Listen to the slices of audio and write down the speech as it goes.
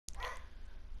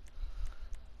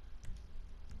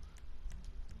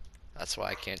That's why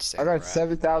I can't stay I in got the a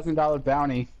rat. $7,000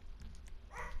 bounty.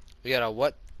 You got a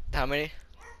what? How many?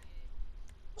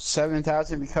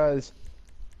 7,000 because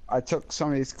I took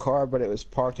somebody's car, but it was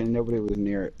parked and nobody was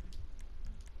near it.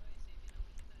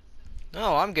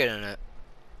 No, I'm getting it.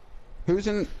 Who's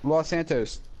in Los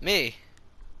Santos? Me.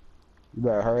 You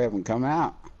better hurry up and come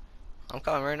out. I'm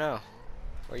coming right now.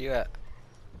 Where you at?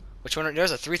 Which one?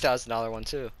 There's a $3,000 one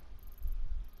too.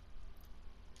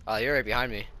 Oh, you're right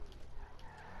behind me.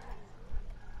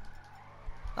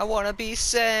 I wanna be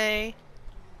safe.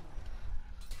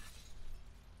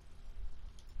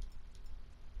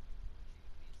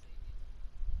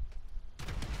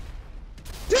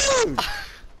 Dude!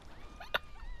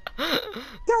 That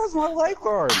was my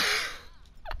lifeguard.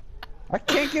 I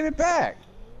can't get it back.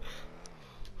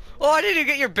 Oh, I didn't even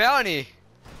get your bounty.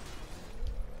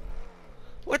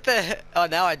 What the heck? Oh,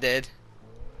 now I did.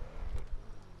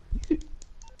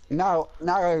 Now I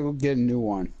gotta go get a new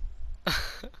one.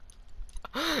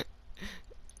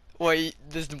 Wait,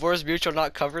 does the Boris Mutual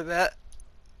not cover that?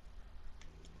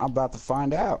 I'm about to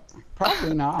find out.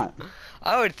 Probably not.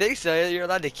 I would think so. You're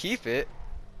allowed to keep it.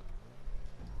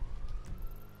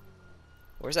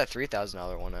 Where's that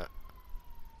 $3,000 one at?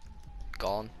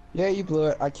 Gone. Yeah, you blew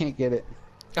it. I can't get it.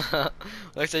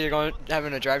 Looks like you're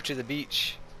having to drive to the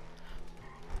beach.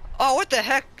 Oh, what the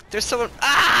heck? There's someone.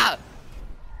 Ah!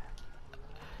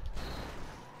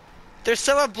 There's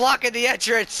someone blocking the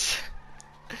entrance.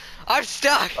 I'm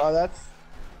stuck. Oh, that's...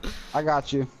 I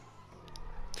got you.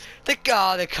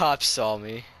 The cops saw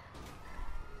me.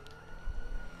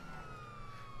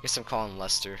 Guess I'm calling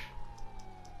Lester.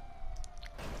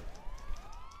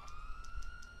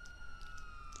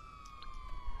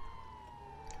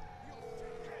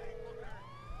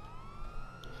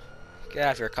 Get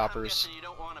out of here, coppers. You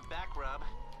don't want a back rub.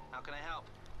 How can I help?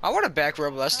 I want a back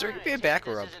rub, Lester. Give me a back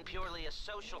rub. This isn't purely a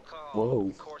social call. Whoa.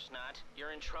 Of course not.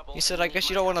 You're in trouble. He said, I guess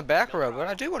you don't want a back rub, but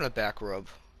I do want a back rub.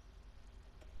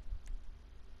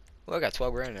 Well, I got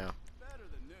 12 grand now.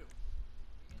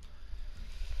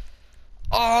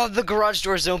 Oh, the garage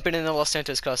door's open in the Los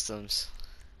Santos Customs.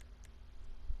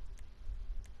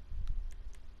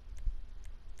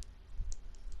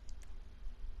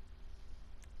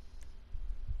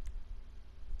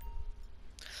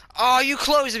 Oh, you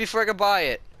closed it before I could buy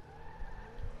it.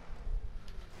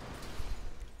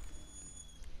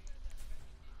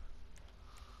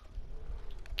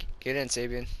 Get in,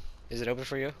 Sabian. Is it open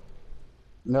for you?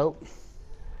 Nope.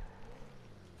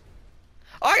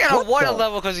 Oh, I got a What one the?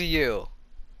 level because of you.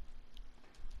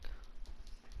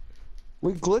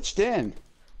 We glitched in.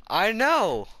 I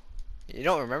know. You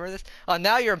don't remember this? Oh,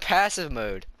 now you're in passive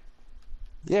mode.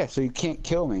 Yeah, so you can't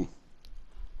kill me.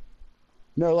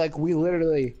 No, like, we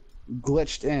literally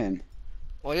glitched in.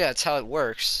 Well, yeah, that's how it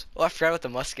works. Oh, I forgot about the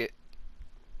musket.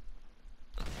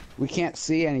 We can't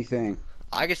see anything.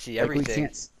 I can see Like, we everything.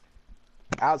 can't...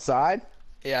 Outside?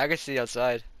 Yeah, I can see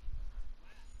outside.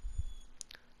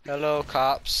 Hello,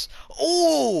 cops.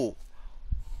 Oh!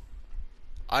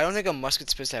 I don't think a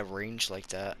musket's supposed to have range like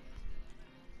that.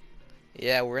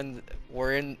 Yeah, we're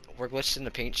glitched in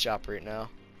the paint shop right now.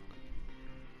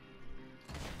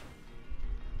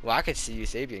 Well, I can see you,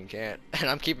 Sabian can't. And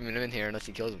I'm keeping him in here unless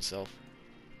he kills himself.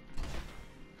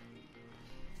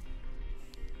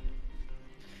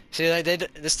 See, like,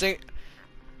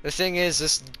 the thing is,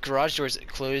 this garage door is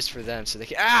closed for them, so they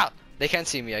can- Ah! They can't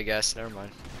see me, I guess. Never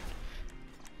mind.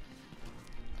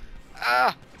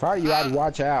 Ah! Probably you gotta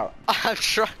watch out. I'm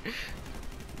trying.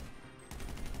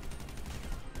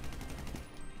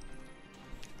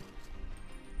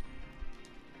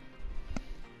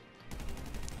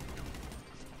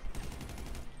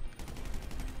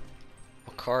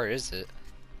 What car is it?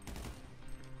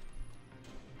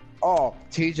 Oh,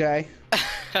 TJ.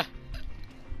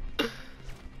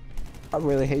 I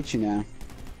really hate you now.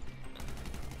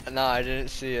 No, I didn't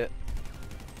see it.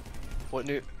 What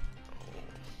new?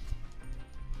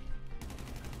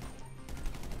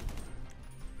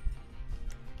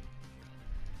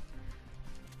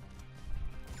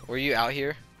 Were you out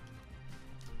here?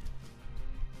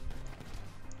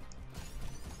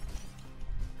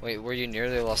 Wait, were you near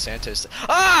the Los Santos?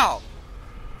 Oh!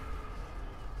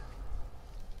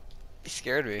 He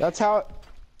scared me. That's how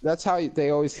they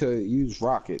always could use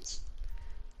rockets.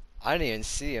 I didn't even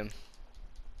see him.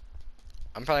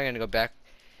 I'm probably gonna go back.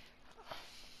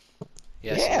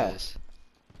 Yes, Yeah. it is.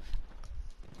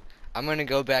 I'm gonna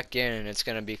go back in, and it's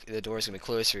gonna be the door's gonna be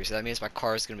closer, so that means my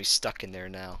car is gonna be stuck in there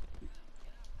now.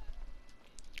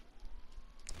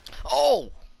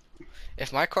 Oh!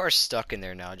 If my car's stuck in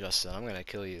there now, Justyn, I'm gonna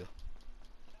kill you.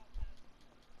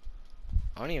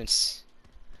 I don't even.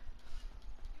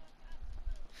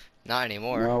 Not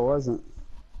anymore. No, it wasn't.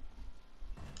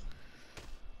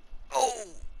 Oh!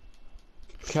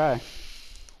 Okay.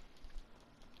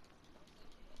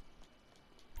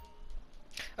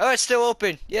 Oh, it's still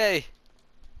open. Yay.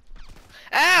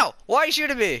 Ow! Why are you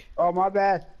shooting me? Oh, my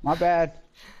bad. My bad.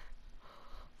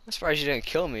 I'm surprised you didn't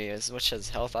kill me as much as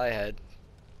health I had.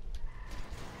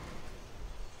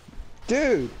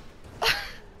 Dude.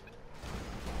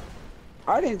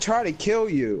 I didn't try to kill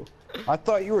you. I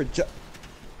thought you were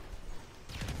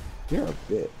You're a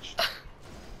bitch.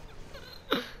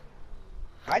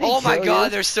 I didn't Oh my kill god, you.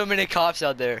 there's so many cops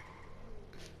out there.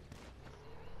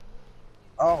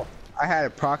 Oh, I had a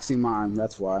proxy mine,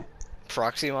 that's why.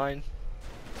 Proxy mine?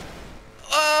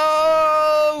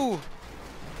 Oh!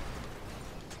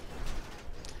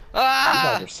 You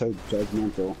guys Ah! are so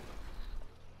judgmental.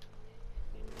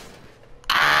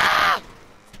 Ah!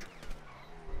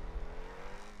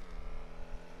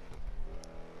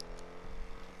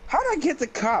 How did I get the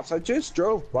cops? I just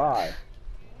drove by.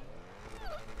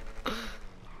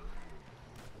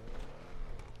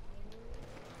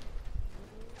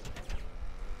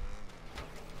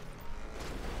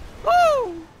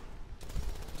 Woo!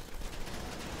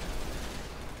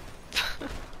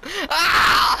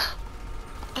 Ah!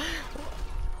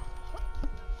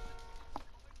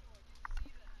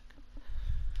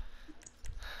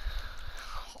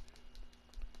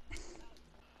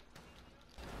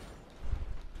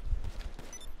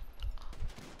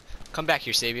 Come back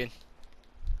here, Sabian.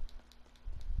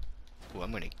 Ooh,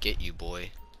 I'm gonna get you,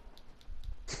 boy.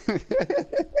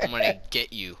 I'm gonna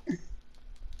get you.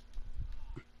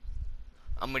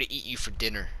 I'm gonna eat you for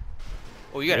dinner.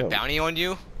 Oh, you got a Ew. bounty on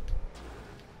you?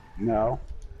 No.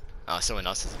 Oh, someone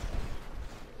else's.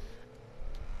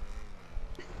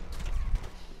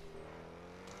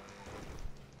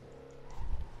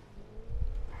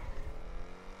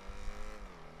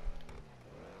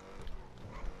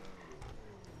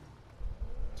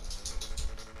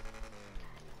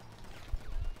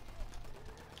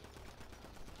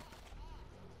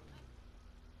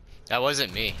 That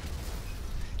wasn't me.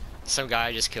 Some guy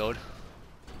I just killed.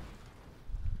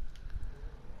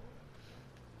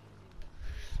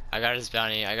 I got his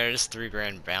bounty. I got his 3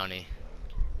 grand bounty.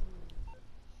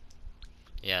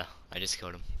 Yeah, I just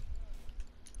killed him.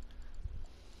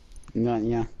 No,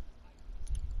 yeah.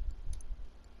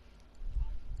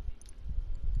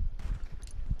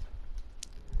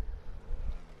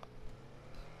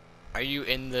 Are you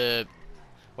in the...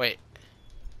 Wait.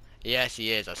 Yes,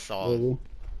 he is. I saw him. Really?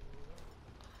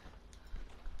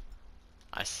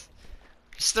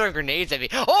 He's throwing grenades at me.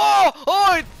 Oh!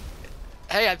 Oh!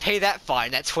 Hey, I pay that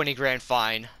fine. That 20 grand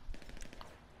fine.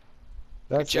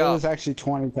 It job. was actually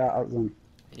 20,000.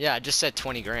 Yeah, I just said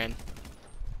 20 grand.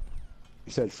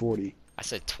 You said 40. I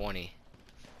said 20.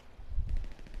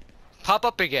 Pop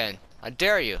up again. I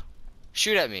dare you.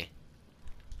 Shoot at me.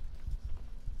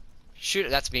 Shoot.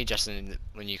 That's me, Justyn,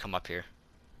 when you come up here.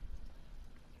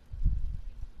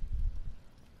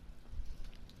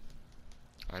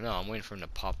 I know, I'm waiting for him to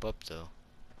pop up, though.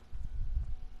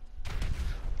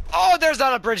 Oh, there's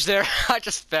not a bridge there. I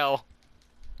just fell.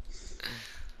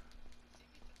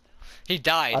 He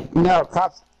died. No,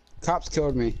 cops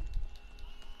killed me.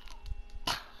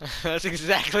 That's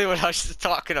exactly what I was just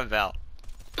talking about.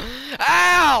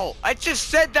 Ow! I just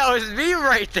said that was me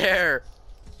right there.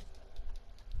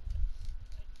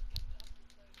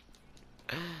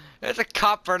 There's a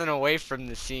cop running away from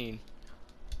the scene.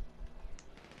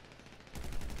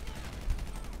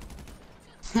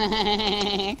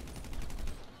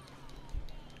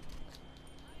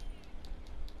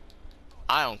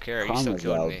 I don't care. You still Karma's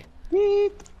killed out. me.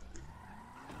 Beep.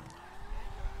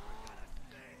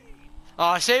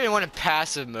 Oh, Sabian went in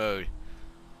passive mode.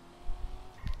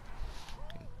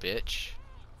 Bitch.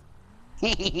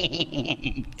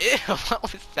 Ew, what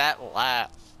was that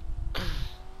laugh?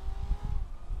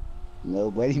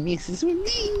 Nobody mixes with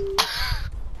me.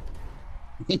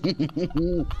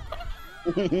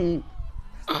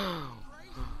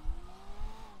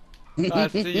 I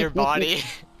see your body.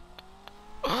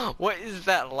 What is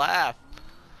that laugh?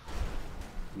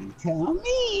 Tell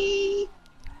me.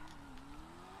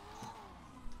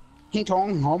 Ding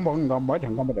dong, không bận đồng bởi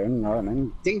thằng con bà đừng ngờ nè.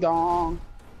 Ding dong.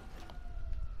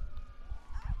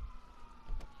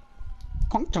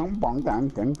 Con chồng bọn bạn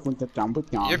cảnh con ta chồng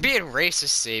bức nhọn. You're being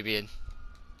racist, Sabian.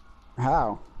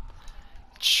 How?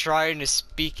 Trying to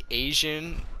speak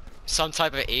Asian, some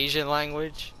type of Asian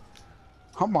language.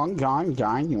 Không bận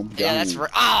gái nhiều Yeah, that's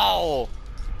right. Ow!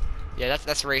 Yeah,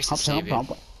 that's racist, Không Sabian.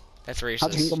 bận. That's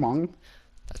Không thiên racist. có mận.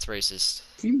 That's racist.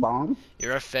 Phím bận.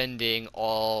 You're offending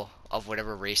all of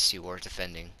whatever race you were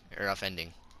defending or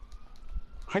offending.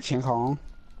 Hết chuyện không?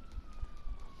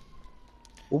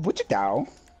 Well, put you down.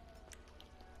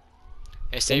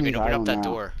 Hey, means Sabian, I open up don't that know.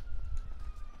 door.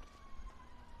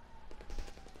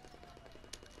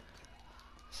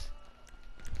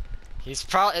 He's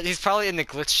probably in the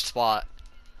glitched spot.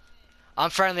 I'm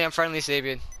friendly,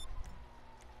 Sabian.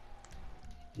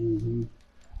 Mm-hmm.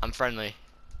 I'm friendly.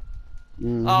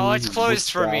 Oh, it's Mm-hmm. Put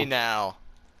closed you for me down. now.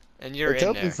 And you're It's in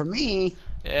open there. for me.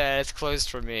 Yeah, it's closed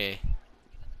for me.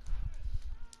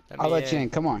 Let I'll me let you in. in.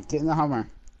 Come on, get in the Hummer.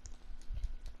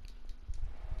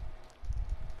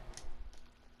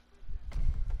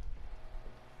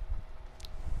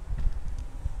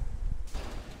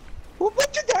 We'll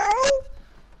put you down.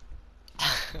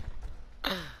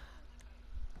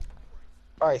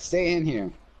 All right, stay in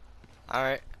here.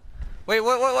 Alright. Wait,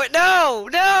 wait. No!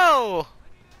 No!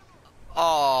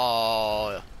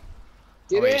 Oh. Oh,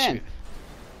 Get wait, in. shoot.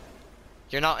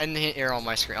 You're not in here on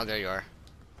my screen. Oh, there you are.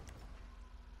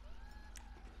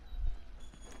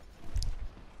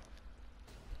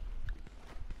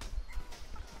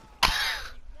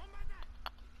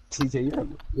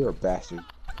 TJ, you're a bastard.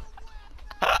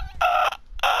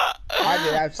 I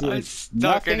did I'm absolutely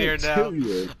stuck in nothing here now. to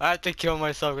you. I have to kill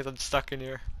myself because I'm stuck in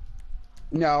here.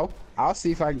 No, I'll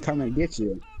see if I can come and get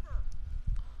you.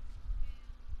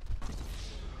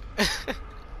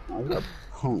 Oh, you're a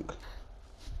punk.